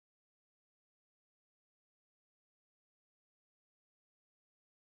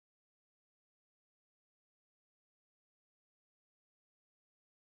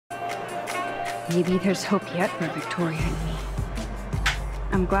Maybe there's hope yet for Victoria and me.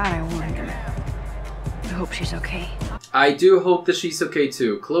 I'm glad I warned her. I hope she's okay. I do hope that she's okay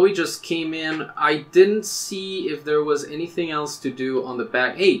too. Chloe just came in. I didn't see if there was anything else to do on the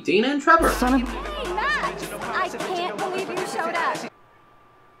back. Hey, Dana and Trevor. Son of... Hey, Max! I can't believe you showed up.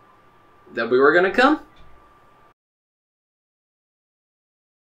 That we were gonna come?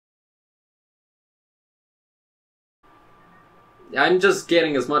 I'm just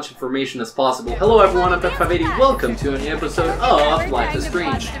getting as much information as possible. Hello everyone, I'm Bet580. Welcome to a new episode of Life is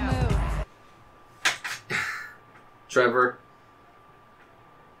Strange. Trevor.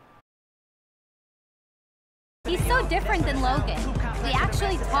 He's so different than Logan. We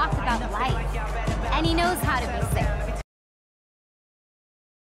actually talk about life. And he knows how to be sick.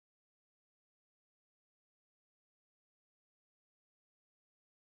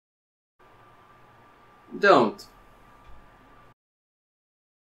 Don't.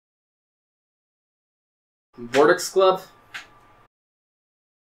 Vortex Club?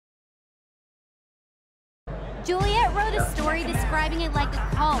 Juliet wrote a story describing it like a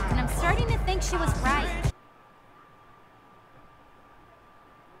cult, and I'm starting to think she was right.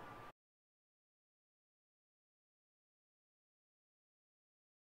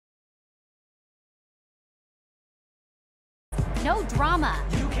 No drama.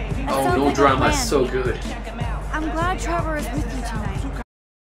 Oh, no drama is so good. I'm glad Trevor is with you tonight.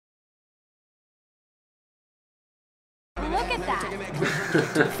 Look at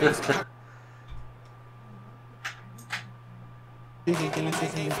that.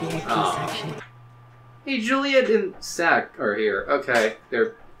 Oh. Hey, Juliet and Zach are here. Okay,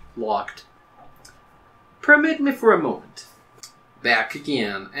 they're locked. Permit me for a moment. Back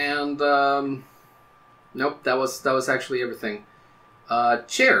again, and nope, that was actually everything.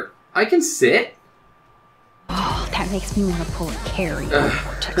 Chair. I can sit. Oh, that makes me want to pull a Carrie in the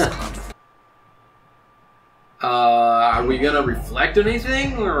Vortex Club. Are we gonna reflect on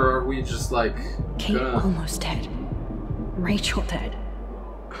anything, or are we just like Kate gonna... almost dead. Rachel dead.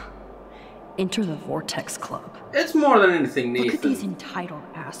 Enter the Vortex Club. It's more than anything, Nathan. Look at these entitled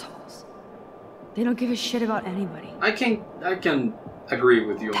assholes. They don't give a shit about anybody. I can agree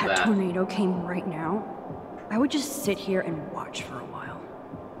with you on that. That tornado came right now. I would just sit here and watch for a while.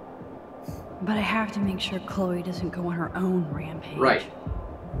 But I have to make sure Chloe doesn't go on her own rampage. Right.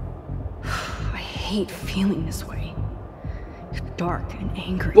 I hate feeling this way. It's dark and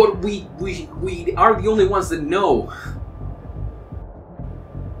angry. But we are the only ones that know.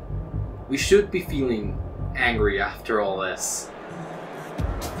 We should be feeling angry after all this.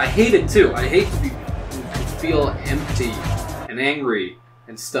 I hate it too. I hate to feel empty and angry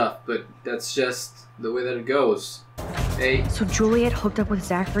and stuff, but that's just the way that it goes. Hey. So Juliet hooked up with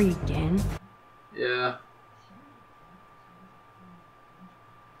Zachary again? Yeah.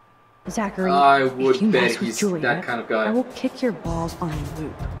 Zachary, I if would you bet mess with he's Juliet, that kind of guy. I will kick your balls on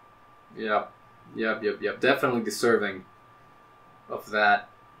loop. Yep. Definitely deserving of that.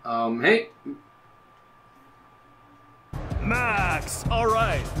 Hey. Max!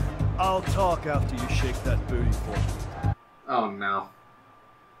 Alright. I'll talk after you shake that booty for me. Oh no.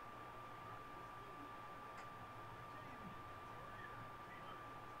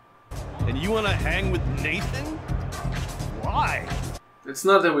 And you wanna hang with Nathan? Why? It's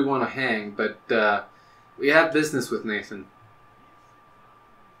not that we want to hang, but we have business with Nathan.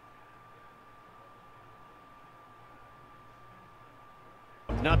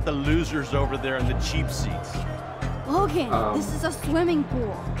 Not the losers over there in the cheap seats. Logan, this is a swimming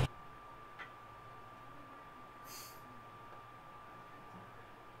pool.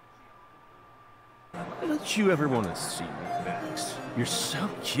 Why don't you ever want to see me, Max? You're so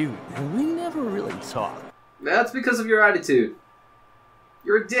cute, and we never really talk. That's because of your attitude.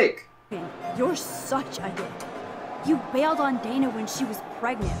 You're a dick. You're such a dick. You bailed on Dana when she was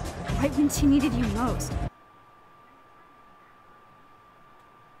pregnant, right when she needed you most.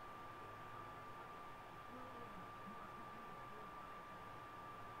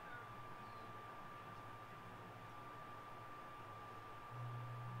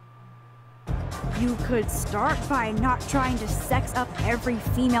 You could start by not trying to sex up every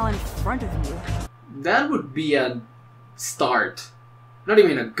female in front of you. That would be a start. Not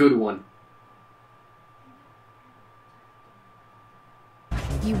even a good one.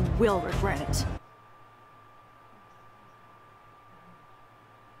 You will regret it.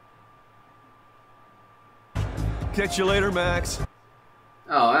 Catch you later, Max.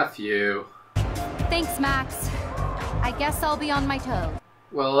 Oh, F you. Thanks, Max. I guess I'll be on my toes.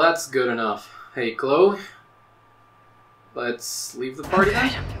 Well, that's good enough. Hey, Chloe. Let's leave the party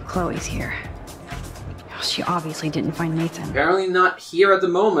then. Chloe's here. She obviously didn't find Nathan. Apparently not here at the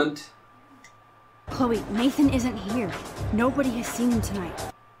moment. Chloe, Nathan isn't here. Nobody has seen him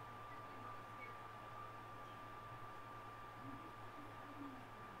tonight.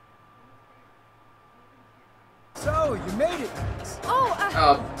 So, you made it.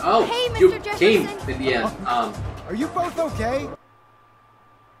 Hey, Mr. You Jefferson. came in the end. Are you both okay?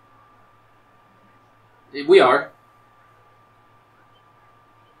 We are.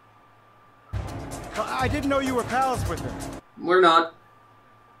 I didn't know you were pals with him. We're not.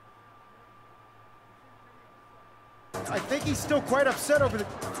 I think he's still quite upset over the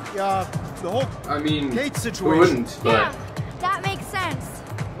whole I mean, Kate who situation. wouldn't? But Yeah, that makes sense.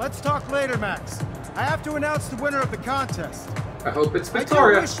 Let's talk later, Max. I have to announce the winner of the contest. I hope it's I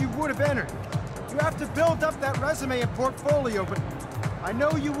Victoria. do wish you would have entered. You have to build up that resume and portfolio, but I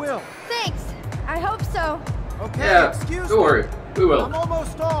know you will. Thanks. I hope so. Okay, Yeah, excuse don't me. worry. We will. I'm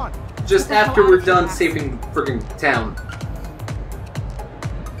almost on. Just after we're done saving friggin' town.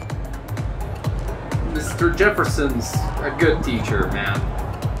 Mr. Jefferson's a good teacher, man.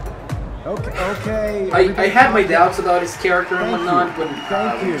 Okay. I had my doubts about his character and whatnot when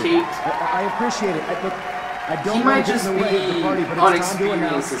Thank you. Kate. I appreciate it. Look, I don't He want might to get just in the way of the be party, but it's time to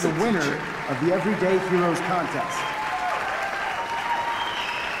unexperienced announce as the a winner teacher. of the Everyday Heroes contest.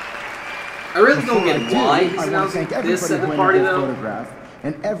 I really Before don't I get do, why he's I want to announcing thank this everybody at the who party, entered the though. photograph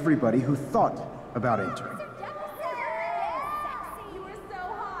and everybody who thought about entering.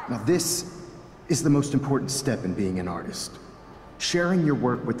 Now this is the most important step in being an artist. Sharing your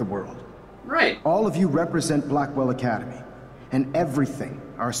work with the world. Right. All of you represent Blackwell Academy and everything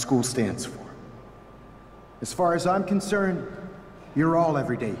our school stands for. As far as I'm concerned, you're all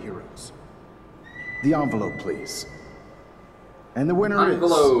everyday heroes. The envelope, please. And the winner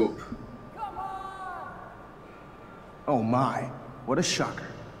Envelope. is... Oh my, what a shocker.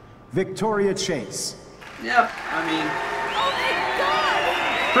 Victoria Chase. Yep. I mean, Oh my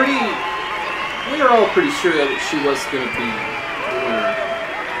god! pretty. We were all pretty sure that she was gonna be the winner.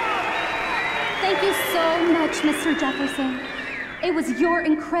 Thank you so much, Mr. Jefferson. It was your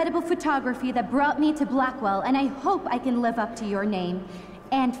incredible photography that brought me to Blackwell, and I hope I can live up to your name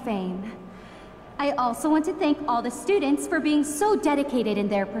and fame. I also want to thank all the students for being so dedicated in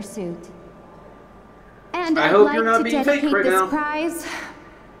their pursuit. And I I'd hope like you're not to being fake dedicate right this now. prize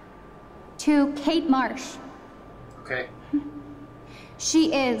to Kate Marsh. Okay.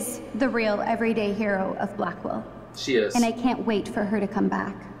 She is the real everyday hero of Blackwell, She is. and I can't wait for her to come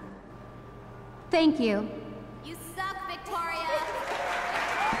back. Thank you. You suck, Victoria.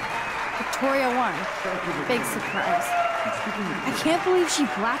 Victoria won. Big surprise. I can't believe she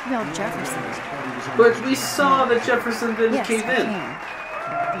blackmailed Jefferson. But we saw that Jefferson didn't Yes, cave I in. can.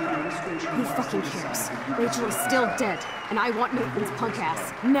 Who fucking cares? Rachel is still dead, and I want Nathan's punk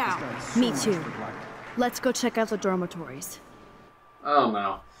ass now. Me too. Let's go check out the dormitories. Oh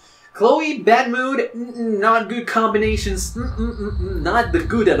no. Chloe, bad mood, not good combinations, not the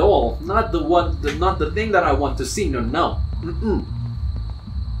good at all, not the one, not the thing that I want to see. No.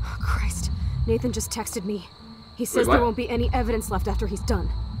 Oh, Christ, Nathan just texted me. He says what? there won't be any evidence left after he's done.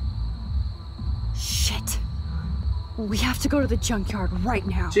 Shit. We have to go to the junkyard right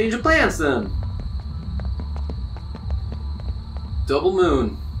now. Change of plans then. Double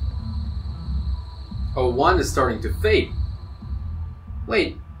moon. Oh, one is starting to fade.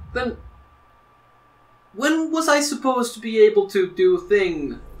 Wait, then when was I supposed to be able to do a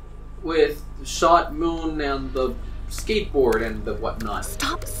thing with shot moon and the skateboard and the whatnot?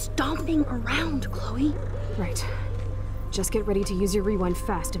 Stop stomping around, Chloe. Right. Just get ready to use your rewind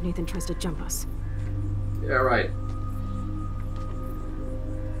fast if Nathan tries to jump us. Yeah, right.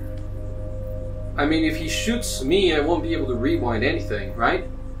 I mean, if he shoots me, I won't be able to rewind anything, right?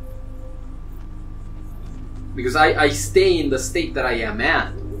 Because I stay in the state that I am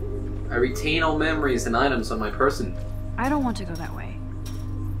at. I retain all memories and items on my person. I don't want to go that way.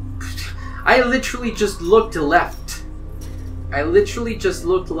 I literally just looked left. I literally just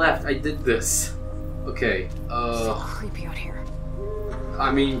looked left. I did this. Okay, Creepy out here.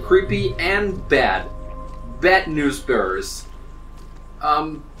 I mean, creepy and bad. Bad news bearers.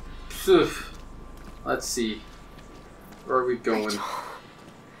 Let's see. Where are we going?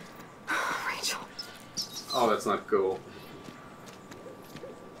 Rachel. Oh, that's not cool.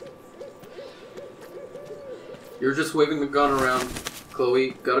 You're just waving the gun around,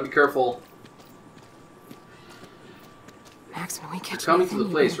 Chloe. Gotta be careful. Max, when we catch coming to Nathan, the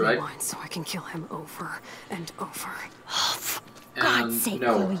you place, better right? rewind so I can kill him over and over. For And God's sake,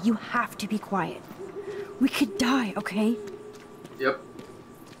 no. Chloe, you have to be quiet. We could die, okay? Yep.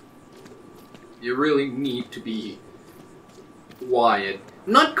 You really need to be quiet.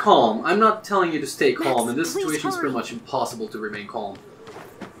 Not calm. I'm not telling you to stay calm. In this please situation, it's pretty hurry. much impossible to remain calm.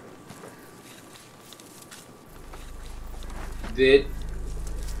 Did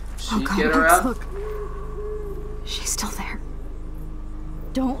she Oh God, get her Max, out? look. She's still there.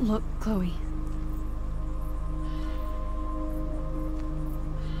 Don't look, Chloe.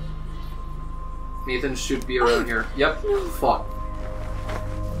 Nathan should be around here. Yep. Fuck.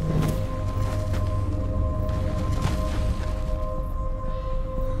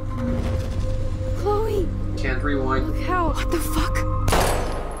 Chloe! Can't rewind. Look how. What the fuck?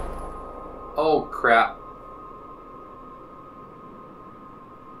 Oh crap.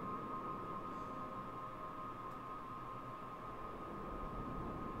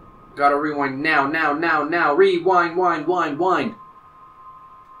 Gotta rewind now, now. Rewind, wind.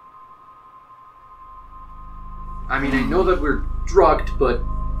 I mean, I know that we're drugged, but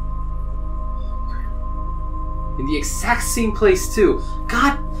in the exact same place too.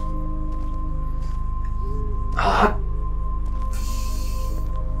 God. Ah.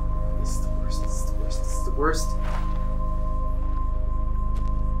 This is the worst.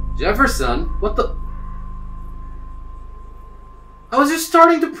 Jefferson, what the? I was just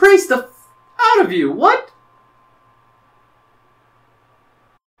starting to praise the out of you. What?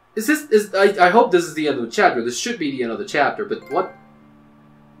 I hope this is the end of the chapter. This should be the end of the chapter, but what?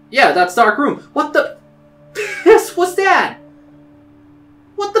 Yeah, that's Dark Room. What the piss was that?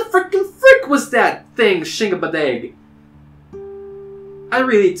 What the frickin' frick was that thing, Shingabadag? I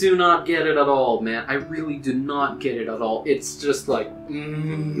really do not get it at all, man. I really do not get it at all. It's just like,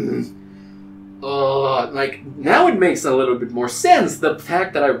 like, now it makes a little bit more sense. The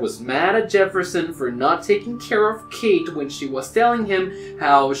fact that I was mad at Jefferson for not taking care of Kate when she was telling him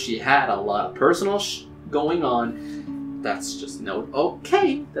how she had a lot of personal going on. That's just not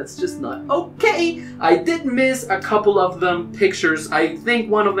okay. That's just not okay. I did miss a couple of them pictures. I think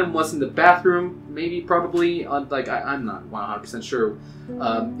one of them was in the bathroom. Maybe, probably. Like, I'm not 100% sure.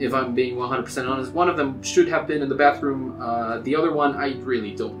 If I'm being 100% honest. One of them should have been in the bathroom. The other one, I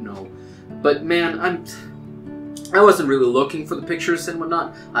really don't know. But man, I wasn't really looking for the pictures and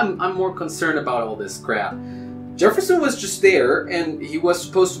whatnot. I'm more concerned about all this crap. Jefferson was just there, and he was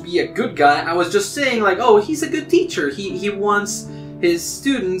supposed to be a good guy. I was just saying, like, oh, he's a good teacher. He wants his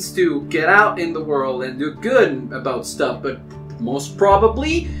students to get out in the world and do good about stuff. But most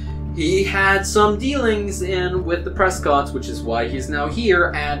probably, he had some dealings in with the Prescotts, which is why he's now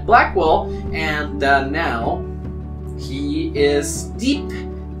here at Blackwell. And now he is deep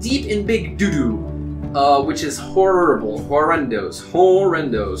in big doo-doo, which is horrendous,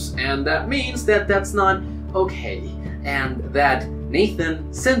 and that means that that's not okay, and that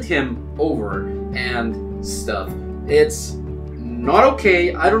Nathan sent him over and stuff. It's not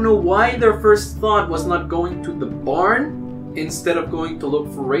okay. I don't know why their first thought was not going to the barn instead of going to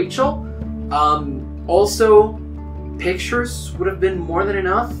look for Rachel. Also, pictures would have been more than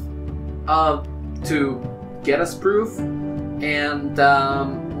enough to get us proof, and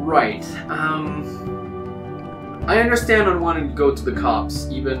right. I understand on wanting to go to the cops,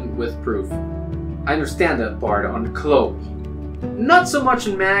 even with proof. I understand that part on Chloe. Not so much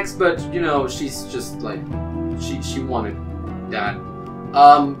in Max, but, you know, she's just, like, she wanted that.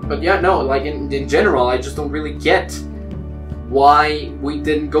 But yeah, no, like, in general, I just don't really get why we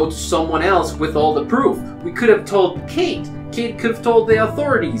didn't go to someone else with all the proof. We could have told Kate. Kate could have told the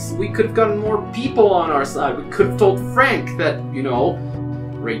authorities. We could have gotten more people on our side. We could have told Frank that, you know,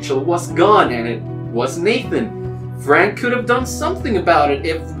 Rachel was gone and it was Nathan. Frank could have done something about it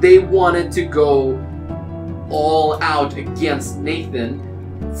if they wanted to go all out against Nathan.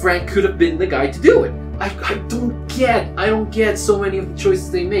 Frank could have been the guy to do it. I don't get so many of the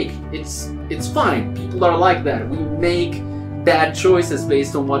choices they make. It's fine. People are like that. We make bad choices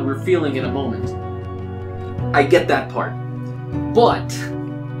based on what we're feeling in a moment. I get that part. But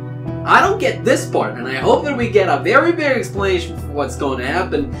I don't get this part, and I hope that we get a very big explanation for what's going to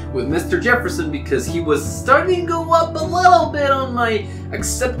happen with Mr. Jefferson, because he was starting to go up a little bit on my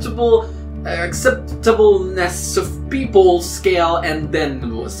acceptableness of people scale, and then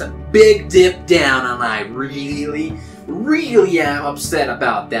there was a big dip down, and I really am upset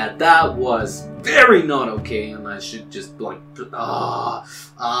about that. That was very not okay, and I should just like,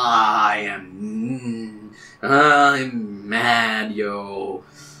 I'm mad, yo.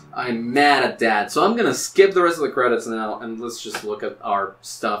 I'm mad at that. So I'm gonna skip the rest of the credits now, and let's just look at our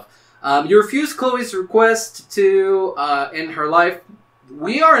stuff. You refused Chloe's request to end her life.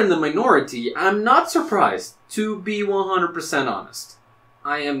 We are in the minority. I'm not surprised, to be 100% honest.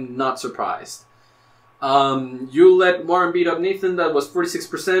 I am not surprised. You let Warren beat up Nathan. That was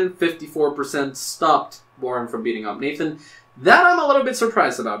 46%. 54% stopped Warren from beating up Nathan. That I'm a little bit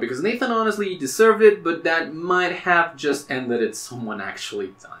surprised about, because Nathan honestly deserved it, but that might have just ended it someone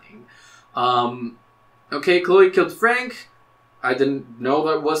actually dying. Okay, Chloe killed Frank. I didn't know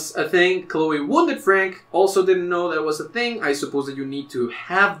that was a thing. Chloe wounded Frank. Also didn't know that was a thing. I suppose that you need to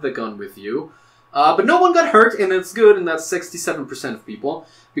have the gun with you. But no one got hurt, and it's good, and that's 67% of people.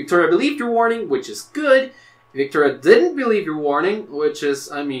 Victoria believed your warning, which is good. Victoria didn't believe your warning, which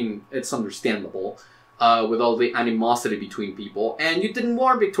is, I mean, it's understandable. With all the animosity between people. And you didn't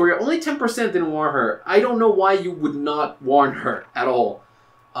warn Victoria. Only 10% didn't warn her. I don't know why you would not warn her at all.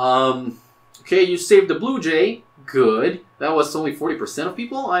 Okay, you saved the Blue Jay. Good. That was only 40% of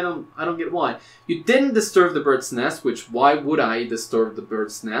people? I don't get why. You didn't disturb the bird's nest, which why would I disturb the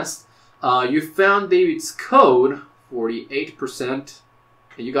bird's nest? You found David's code, 48%.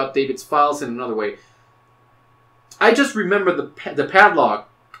 And you got David's files in another way. I just remember the padlock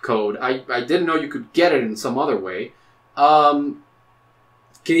code. I didn't know you could get it in some other way.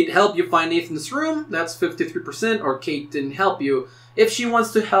 Kate helped you find Nathan's room. That's 53%. Or Kate didn't help you. If she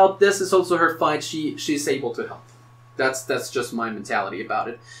wants to help, this is also her fight. She's able to help. That's just my mentality about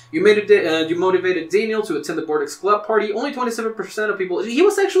it. You motivated Daniel to attend the Vortex Club party. Only 27% of people. He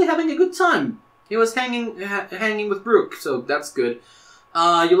was actually having a good time. He was hanging with Brooke, so that's good.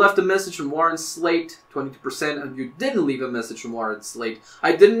 You left a message from Warren Slate, 22%, and you didn't leave a message from Warren Slate.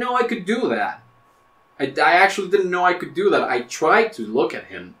 I didn't know I could do that. I actually didn't know I could do that. I tried to look at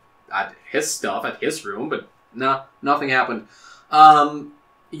him, at his stuff, at his room, but no, nothing happened.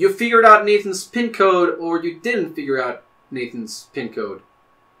 You figured out Nathan's pin code, or you didn't figure out Nathan's pin code.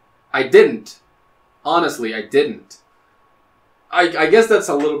 I didn't. Honestly, I didn't. I guess that's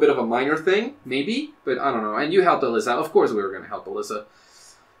a little bit of a minor thing, maybe, but I don't know. And you helped Alyssa. Of course we were going to help Alyssa.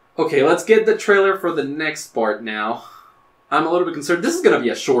 Okay, let's get the trailer for the next part now. I'm a little bit concerned. This is going to be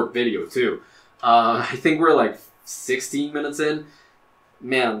a short video, too. I think we're like 16 minutes in.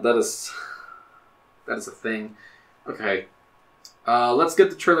 Man, that is a thing. Okay. Let's get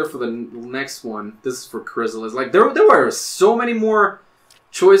the trailer for the next one. This is for Chrysalis. Like, there were so many more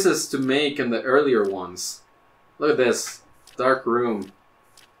choices to make in the earlier ones. Look at this. Dark room.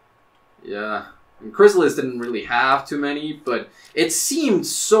 Yeah. And Chrysalis didn't really have too many, but it seemed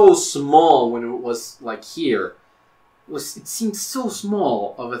so small when it was, like, here. It seemed so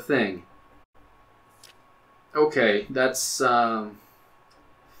small of a thing. Okay, that's,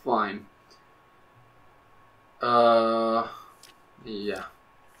 fine. Yeah.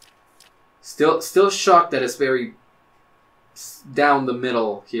 Still shocked that it's very down the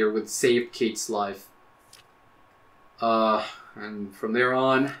middle here with Save Kate's Life. And from there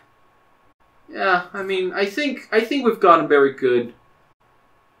on, yeah, I mean, I think we've gotten very good,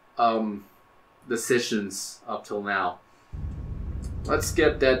 decisions up till now. Let's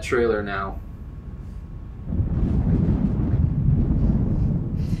get that trailer now.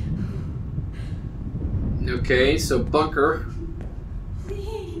 Okay, so bunker.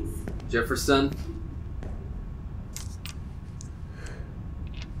 Please. Jefferson.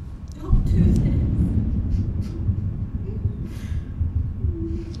 Don't do this.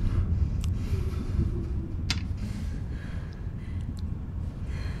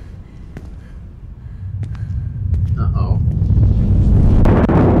 Uh-oh.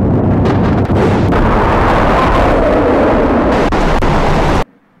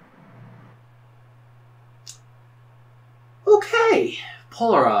 Okay,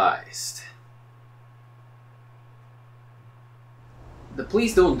 Polarized. The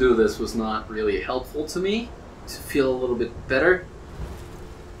please don't do this was not really helpful to me to feel a little bit better.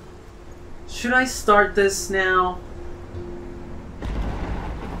 Should I start this now?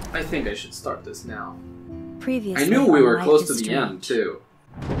 I think I should start this now. Previously, I knew we were Life close is to the Strange. end too.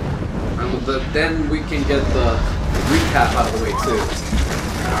 And then we can get the recap out of the way too.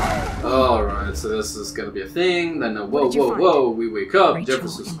 Alright, so this is gonna be a thing. Then whoa, we wake up, Rachel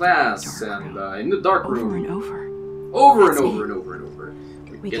Jefferson's in the class, dark and room. in the dark Over room. and over. Over That's and me. over and over and over.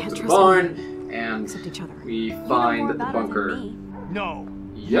 We get can't to the trust barn, and Except each other. we You know find more the about her than bunker. me. No.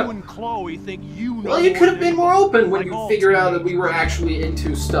 Yep. You and Chloe think you know. Well, you more could have than been more anybody. open when Like you all figured out that we teenagers. were actually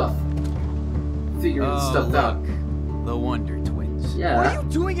into stuff. Figuring stuff out. The Wonder Twins. Yeah. What are you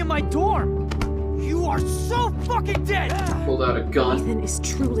doing in my dorm? You are so fucking dead! Pulled out a gun. Ethan is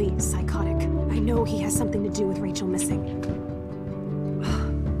truly psychotic. I know he has something to do with Rachel missing.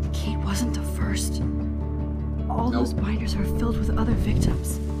 Kate wasn't the first. All Nope. those binders are filled with other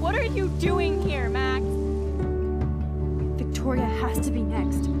victims. What are you doing here, Max? Victoria has to be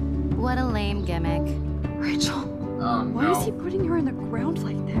next. What a lame gimmick. Rachel, Oh why is he no. putting her in the ground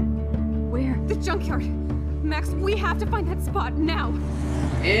like that? Where? The junkyard. Max, we have to find that spot now.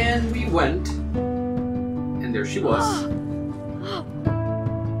 And we went. And there she was.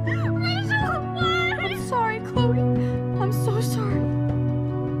 I'm sorry, Chloe. I'm so sorry.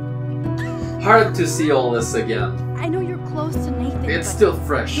 Hard to see all this again. I know you're close to anything. It's but still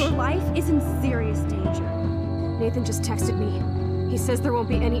fresh. Your life is in serious danger. Nathan just texted me. He says there won't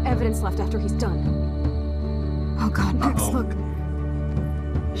be any evidence left after he's done. Oh God, Max, look.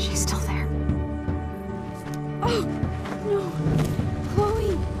 She's still there. Oh, no.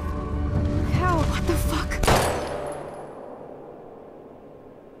 Chloe. How? What the fuck?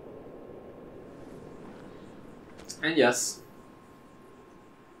 And yes.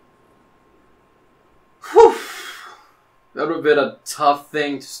 Whew. That would have been a tough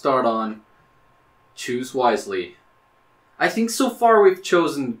thing to start on. Choose wisely. I think so far we've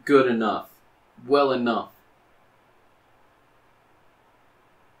chosen good enough. Well enough.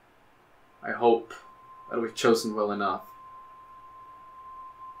 I hope that we've chosen well enough.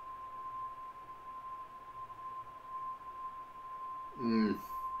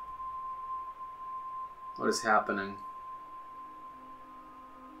 What is happening?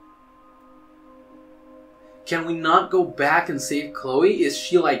 Can we not go back and save Chloe? Is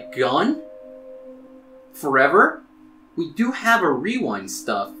she like gone? Forever? We do have a rewind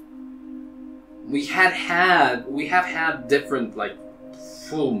stuff. We have had different like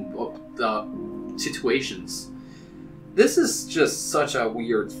situations. This is just such a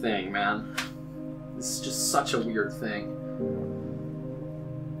weird thing, man. This is just such a weird thing.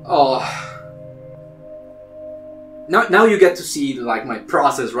 Oh. Now you get to see like my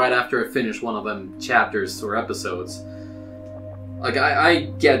process right after I finish one of them chapters or episodes. Like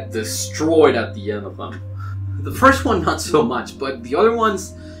I get destroyed at the end of them. The first one not so much, but the other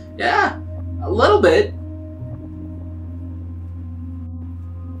ones, yeah, a little bit.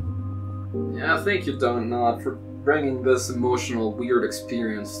 Yeah, thank you, Donut, for bringing this emotional, weird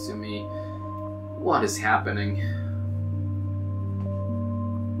experience to me. What is happening?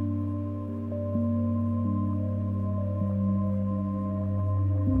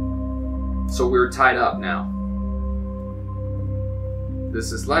 So we're tied up now.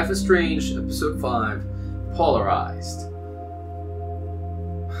 This is Life is Strange, Episode 5, Polarized.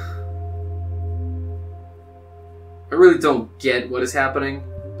 I really don't get what is happening,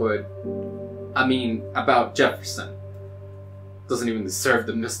 but I mean, about Jefferson. Doesn't even deserve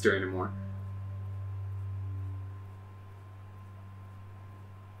the mystery anymore.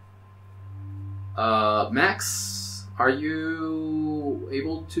 Max, are you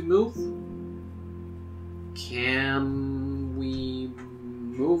able to move? Can we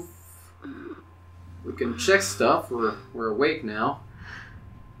move? We can check stuff. We're awake now.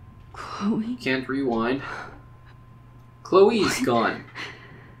 Chloe? Can't rewind. Chloe's gone.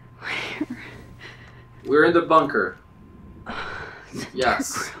 Where? We're in the bunker.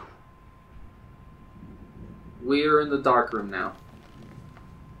 Yes. Dark room. We're in the dark room now.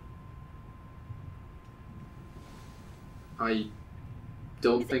 I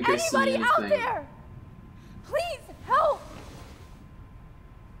don't think I see anything. Anybody out there? Please help!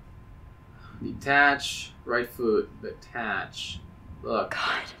 Detach. Right foot. Detach. Look.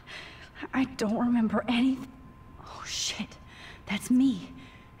 God, I don't remember anything. Oh shit, that's me.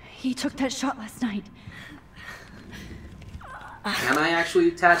 He took that shot last night. Can I actually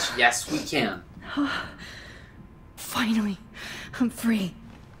detach? Yes, we can. Finally, I'm free.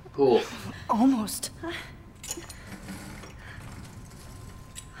 Cool. Almost.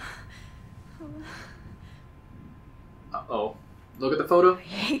 Uh-oh. Look at the photo. I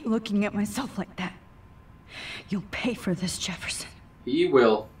hate looking at myself like that. You'll pay for this, Jefferson. He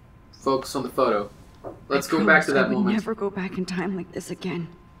will. Focus on the photo. Let's I go back to promised that I would moment. never go back in time like this again.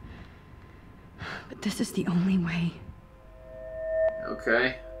 But this is the only way.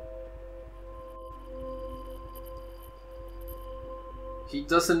 Okay. He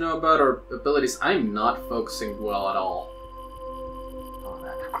doesn't know about our abilities. I'm not focusing well at all. Oh,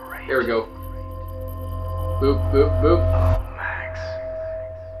 that's great. There we go. Boop, boop, boop. Oh, Max.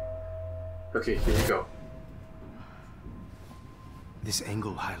 Okay, here we go. This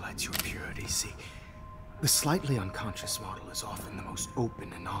angle highlights your purity, see? The slightly unconscious model is often the most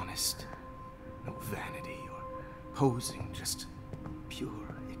open and honest. No vanity or posing, just pure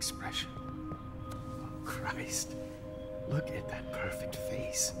expression. Oh, Christ. Look at that perfect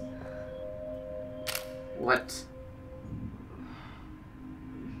face. What?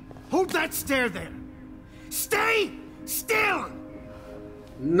 Hold that stare there! Stay still!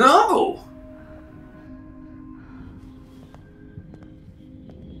 No!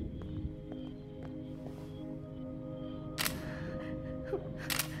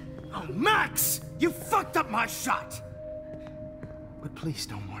 Oh, Max! You fucked up my shot! But please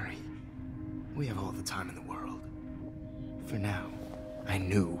don't worry. We have all the time in the world. For now, I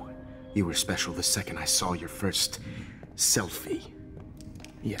knew you were special the second I saw your first selfie.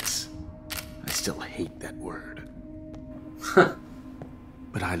 Yes, I still hate that word.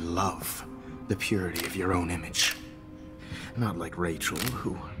 But I love the purity of your own image. Not like Rachel,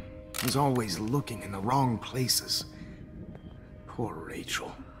 who was always looking in the wrong places. Poor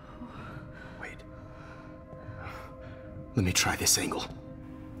Rachel. Wait. Let me try this angle.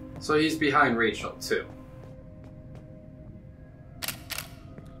 So he's behind Rachel, too.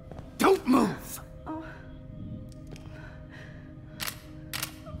 Don't move!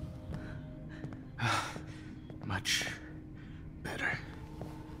 Much better.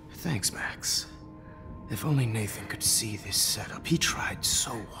 Thanks, Max. If only Nathan could see this setup. He tried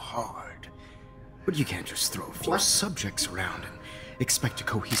so hard. But you can't just throw a few subjects around and expect a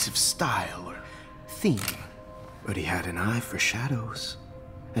cohesive style or theme. But he had an eye for shadows,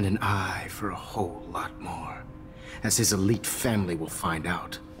 and an eye for a whole lot more, as his elite family will find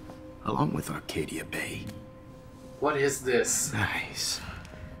out, along with Arcadia Bay. What is this? Nice.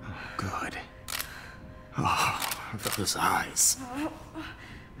 Oh, good. Oh, those eyes.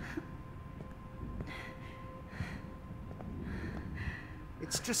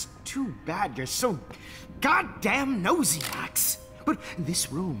 It's just too bad you're so goddamn nosy, Max. But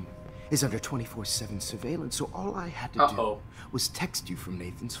this room is under 24/7 surveillance, so all I had to do was text you from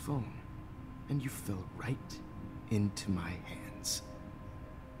Nathan's phone. And you fell right into my hands.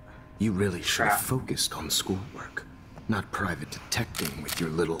 You really should have focused on schoolwork, not private detecting with your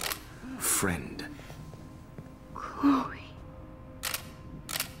little friend. Chloe.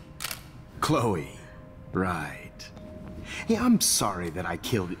 Chloe. Right. Yeah, I'm sorry that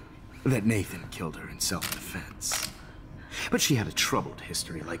that Nathan killed her in self-defense. But she had a troubled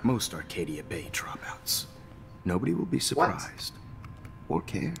history like most Arcadia Bay dropouts. Nobody will be surprised. Or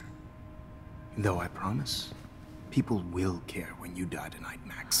care. Though I promise, people will care when you die tonight,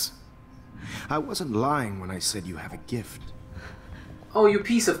 Max. I wasn't lying when I said you have a gift. Oh, you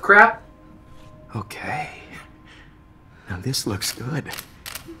piece of crap! Okay. Now this looks good.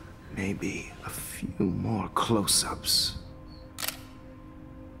 Maybe a few more close-ups.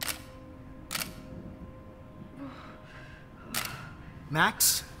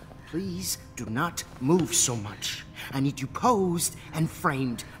 Max, please do not move so much. I need you posed and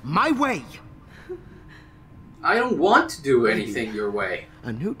framed my way. I don't want to do anything your way.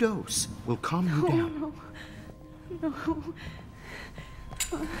 A new dose will calm you down. No.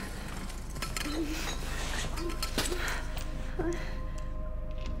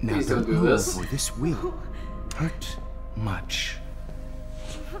 Now Please don't do move, this. or this will hurt much.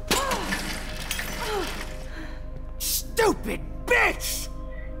 Stupid bitch!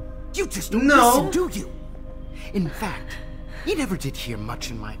 You just don't listen, do you? In fact, you never did hear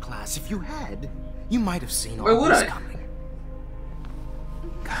much in my class. If you had, you might have seen all this coming.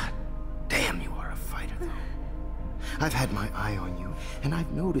 God damn, you are a fighter, though. I've had my eye on you, and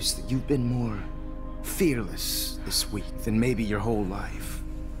I've noticed that you've been more fearless this week than maybe your whole life.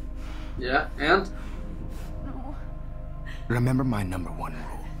 Yeah, and? No. Remember my #1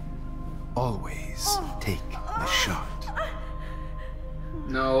 rule. Always take the shot.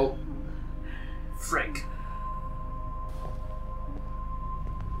 No. Frick.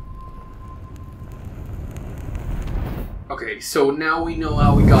 Okay, so now we know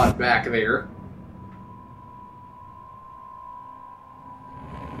how we got back there.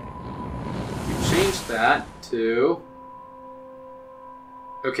 We changed that to...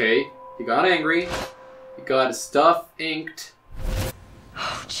 Okay, he got angry. He got his stuff inked.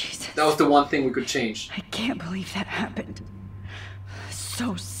 Oh, Jesus. That was the one thing we could change. I can't believe that happened.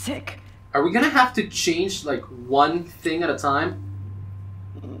 So sick. Are we gonna have to change, like, one thing at a time?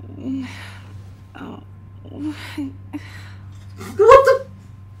 What the?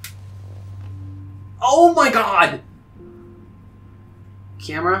 Oh my god!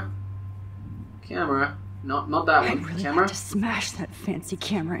 Camera? Camera. Not that one. I really Camera? had to smash that fancy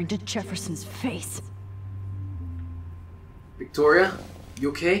camera into Jefferson's face. Victoria? You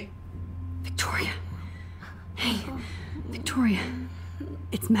okay? Victoria. Hey, Victoria.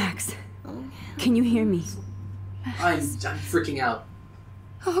 It's Max. Can you hear me? I'm freaking out.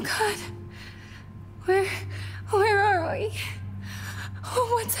 Oh god. Where are we? Oh,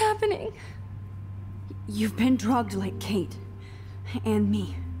 what's happening? You've been drugged like Kate. And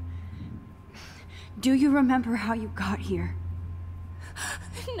me. Do you remember how you got here?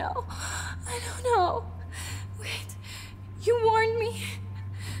 No, I don't know. Wait, you warned me.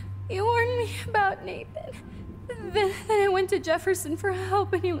 You warned me about Nathan. Then I went to Jefferson for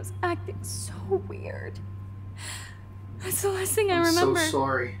help and he was acting so weird. That's the last thing I remember. I'm so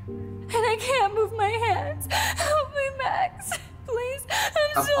sorry. And I can't move my hands. Help me, Max. Please.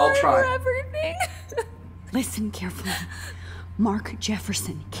 I'm sorry I'll try. for everything. Listen carefully. Mark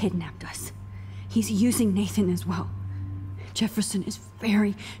Jefferson kidnapped us. He's using Nathan as well. Jefferson is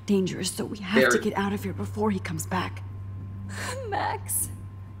very dangerous, so we have to get out of here before he comes back. Max,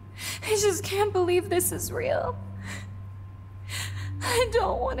 I just can't believe this is real. I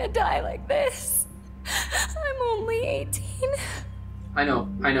don't want to die like this. I'm only 18. I know.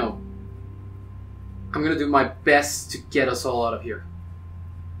 I'm gonna do my best to get us all out of here.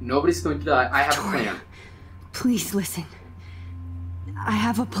 Nobody's going to die. I have a plan. Please listen. I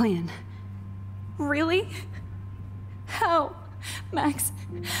have a plan. Really? How? Max,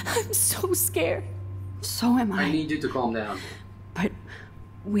 I'm so scared. So am I. I need you to calm down. But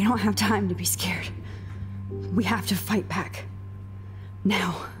we don't have time to be scared. We have to fight back.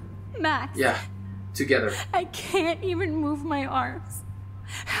 Now. Max. Yeah, together. I can't even move my arms.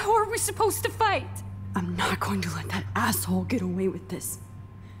 How are we supposed to fight? I'm not going to let that asshole get away with this.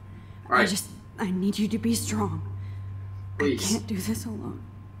 Right. I need you to be strong. Please. I can't do this alone.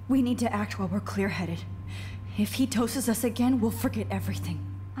 We need to act while we're clear-headed. If he doses us again, we'll forget everything.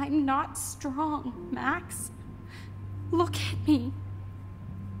 I'm not strong, Max. Look at me.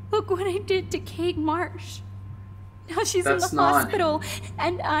 Look what I did to Kate Marsh. Now she's in the hospital,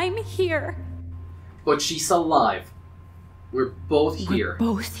 and I'm here. But she's alive. We're both here.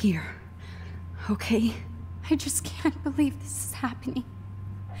 We're both here. Okay? I just can't believe this is happening.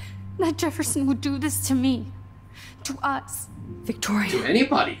 That Jefferson would do this to me. To us. Victoria. To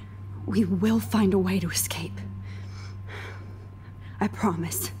anybody. We will find a way to escape. I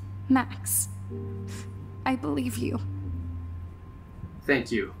promise. Max, I believe you.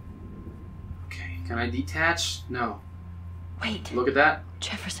 Thank you. Okay, can I detach? No. Wait. Look at that.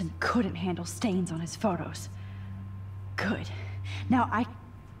 Jefferson couldn't handle stains on his photos. Good. Now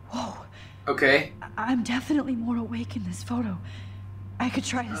Whoa. Okay. I'm definitely more awake in this photo. I could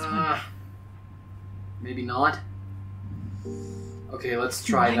try this one. Maybe not. Okay, let's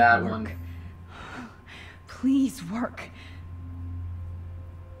try that one. Please work.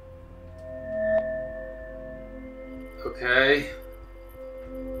 Okay.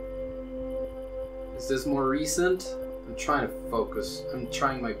 Is this more recent? I'm trying to focus. I'm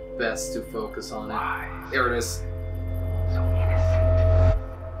trying my best to focus on it. There it is. So innocent.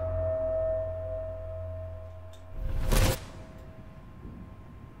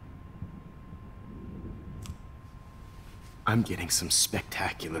 I'm getting some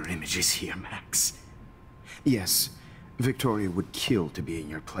spectacular images here, Max. Yes, Victoria would kill to be in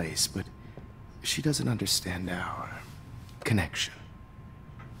your place, but she doesn't understand our connection.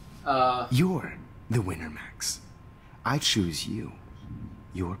 You're the winner, Max. I choose you.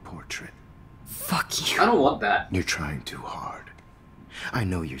 Your portrait. Fuck you. I don't want that. You're trying too hard. I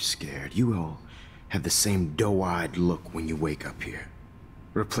know you're scared. You all have the same doe-eyed look when you wake up here,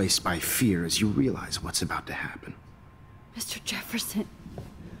 replaced by fear as you realize what's about to happen. Mr. Jefferson,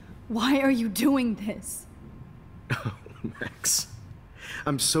 why are you doing this? Oh, Max.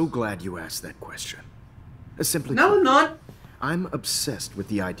 I'm so glad you asked that question. Simply No, put, I'm not. I'm obsessed with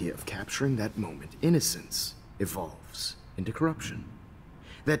the idea of capturing that moment innocence evolves into corruption.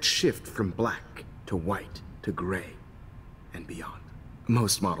 That shift from black to white to gray and beyond.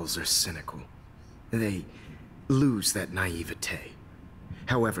 Most models are cynical. They lose that naivete.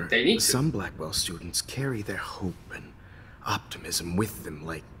 However, They need to. some Blackwell students carry their hope and optimism with them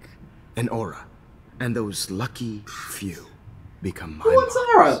like an aura. And those lucky few become my What's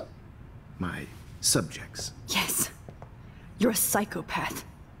models, Aura? my subjects. Yes. You're a psychopath.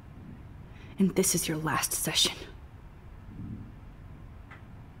 And this is your last session.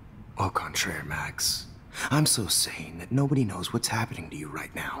 Au contraire, Max. I'm so sane that nobody knows what's happening to you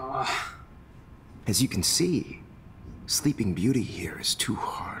right now. As you can see, Sleeping Beauty here is too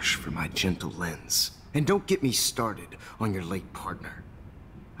harsh for my gentle lens. And don't get me started on your late partner.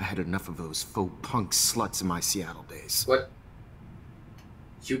 I had enough of those faux punk sluts in my Seattle days. What?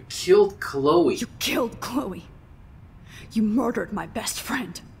 You killed Chloe. You killed Chloe. You murdered my best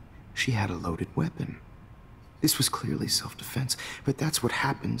friend. She had a loaded weapon. This was clearly self-defense, but that's what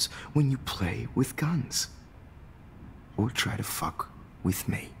happens when you play with guns. Or try to fuck with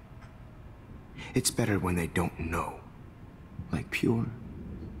me. It's better when they don't know. Like pure,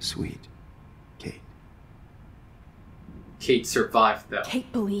 sweet Kate. Kate survived, though.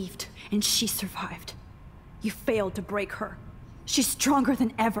 Kate believed, and she survived. You failed to break her. She's stronger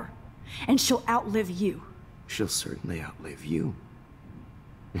than ever, and she'll outlive you. She'll certainly outlive you.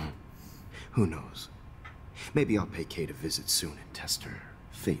 Who knows? Maybe I'll pay Kate a visit soon and test her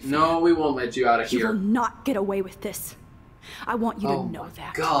faith. No, we won't let you out of You will here. not get away with this. I want you to know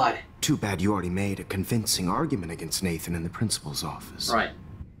that. God. Too bad you already made a convincing argument against Nathan in the principal's office. Right.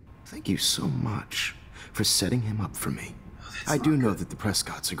 Thank you so much for setting him up for me. I do know that the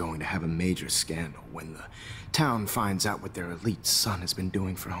Prescotts are going to have a major scandal when the town finds out what their elite son has been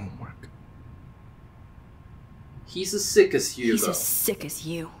doing for homework. He's as sick as you, He's though. as sick as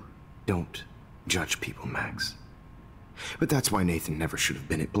you. Don't judge people, Max. But that's why Nathan never should have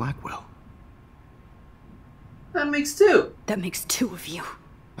been at Blackwell. That makes two. That makes two of you.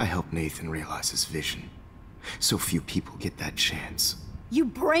 I helped Nathan realize his vision. So few people get that chance. You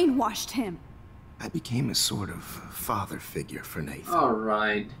brainwashed him. I became a sort of father figure for Nathan.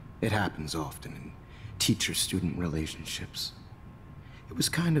 Alright. It happens often in teacher-student relationships. It was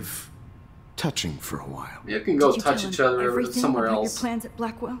kind of touching for a while. You can go Did you touch tell each him other everything somewhere about else. Your plans at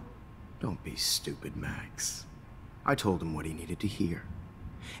Blackwell? Don't be stupid, Max. I told him what he needed to hear.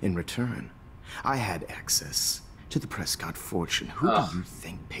 In return, I had access to the Prescott fortune. Who do you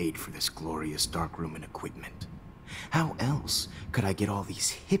think paid for this glorious darkroom and equipment? How else could I get all these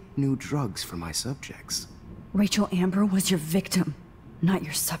hip new drugs for my subjects? Rachel Amber was your victim, not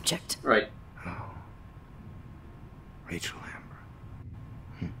your subject. Right. Oh. Rachel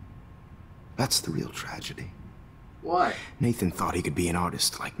Amber. That's the real tragedy. Why? Nathan thought he could be an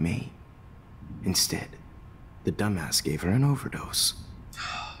artist like me. Instead, the dumbass gave her an overdose.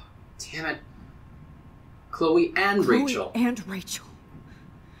 Damn it. Chloe and Rachel. Chloe and Rachel.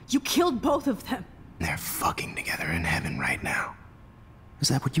 You killed both of them. They're fucking together in heaven right now. Is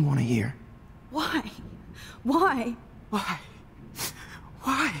that what you want to hear? Why? Why? Why?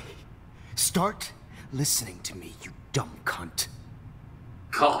 Why? Start listening to me, you dumb cunt.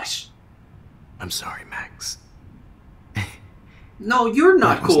 Gosh. I'm sorry, Max. No, you're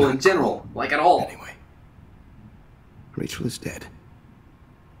not That was cool not in general. Like, at all. Anyway, Rachel is dead.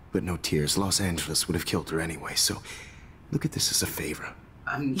 But no tears. Los Angeles would have killed her anyway, so look at this as a favor.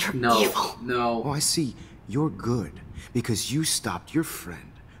 You're no, evil. no. Oh, I see. You're good because you stopped your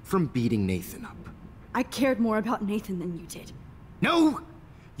friend from beating Nathan up. I cared more about Nathan than you did. No,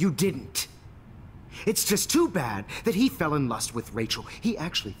 you didn't. It's just too bad that he fell in lust with Rachel. He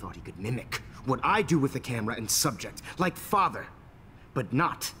actually thought he could mimic what I do with the camera and subject, like father, but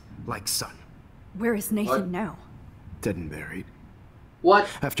not like son. Where is Nathan What? now? Dead and buried. What?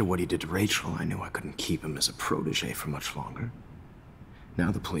 After what he did to Rachel, I knew I couldn't keep him as a protege for much longer.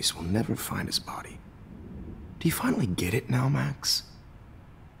 Now the police will never find his body. Do you finally get it now, Max?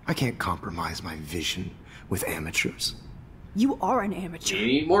 I can't compromise my vision with amateurs. You are an amateur. You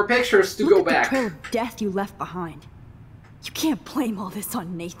need more pictures to Look go at back. the trail of death you left behind. You can't blame all this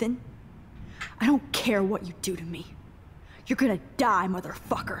on Nathan. I don't care what you do to me. You're gonna die,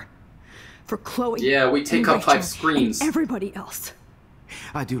 motherfucker. For Chloe. Yeah, we take and up 5 Rachel screens. And everybody else.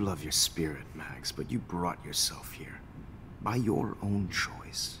 I do love your spirit, Max, but you brought yourself here. By your own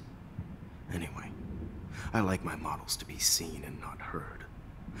choice. Anyway, I like my models to be seen and not heard.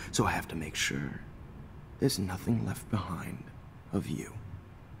 So I have to make sure there's nothing left behind of you.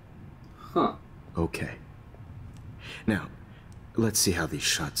 Huh. Okay. Now, let's see how these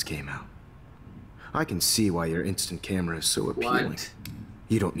shots came out. I can see why your instant camera is so appealing. What?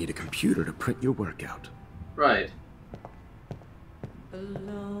 You don't need a computer to print your work out. Right.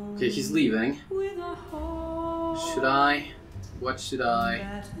 Okay, he's leaving. Should I? What should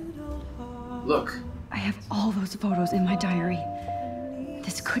I? Look. I have all those photos in my diary.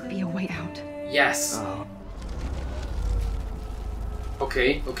 This could be a way out. Yes.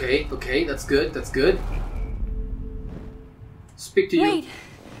 Okay, okay, okay. That's good. That's good. Speak to you. Wait!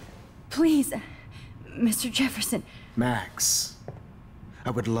 Please, Mr. Jefferson. Max,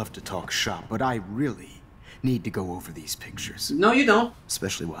 I would love to talk shop, but I really need to go over these pictures. No, you don't.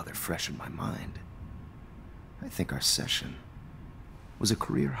 Especially while they're fresh in my mind. I think our session was a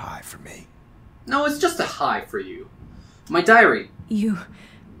career high for me. No, it's just a high for you. My diary. You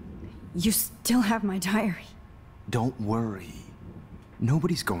still have my diary. Don't worry.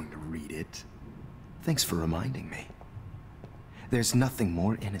 Nobody's going to read it. Thanks for reminding me. There's nothing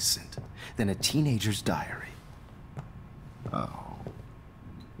more innocent than a teenager's diary. Oh,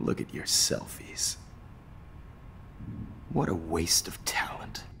 look at your selfies. What a waste of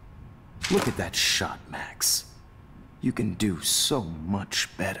talent. Look at that shot, Max. You can do so much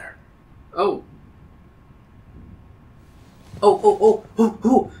better. Oh.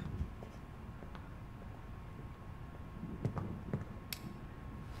 Oh.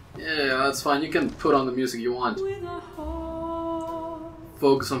 Yeah, that's fine. You can put on the music you want.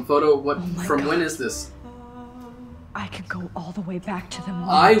 Focus on photo. What? my From God. when is this? I could go all the way back to the moment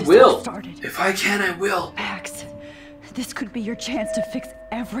I this all will. started. If I can, I will. Max, this could be your chance to fix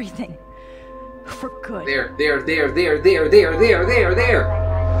everything. For good. There.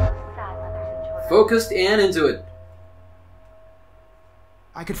 Focused and into it.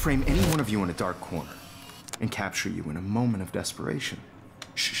 I could frame any one of you in a dark corner. and capture you in a moment of desperation.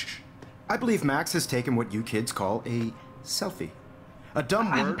 Shh. I believe Max has taken what you kids call a selfie. A dumb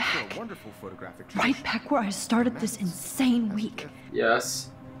I'm word back. for a wonderful photographic Right back where I started this insane week. Yes.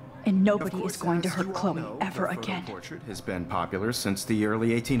 And Of nobody course, is going to as hurt you all Chloe know, ever the photo again. portrait has been popular since the early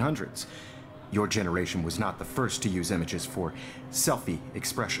 1800s. Your generation was not the first to use images for selfie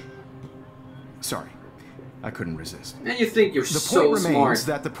expression. Sorry, I couldn't resist. And you think you're The so point remains smart.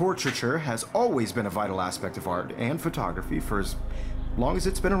 that the portraiture has always been a vital aspect of art and photography for as long as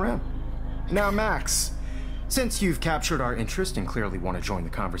it's been around. Now, Max, since you've captured our interest and clearly want to join the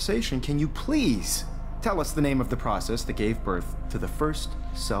conversation, can you please tell us the name of the process that gave birth to the first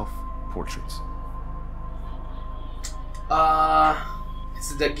self-portraits?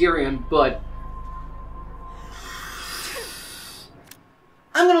 It's a Daguerrean, but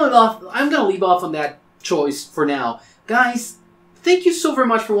I'm gonna leave off on that choice for now. Guys, thank you so very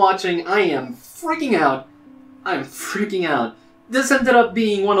much for watching. I am freaking out. I'm freaking out. This ended up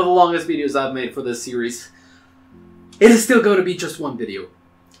being one of the longest videos I've made for this series. It is still going to be just one video.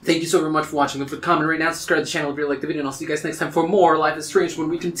 Thank you so very much for watching. Don't forget to comment right now, subscribe to the channel if you like the video, and I'll see you guys next time for more Life is Strange when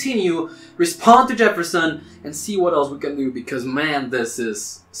we continue, respond to Jefferson, and see what else we can do, because man, this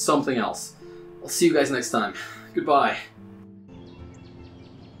is something else. I'll see you guys next time. Goodbye.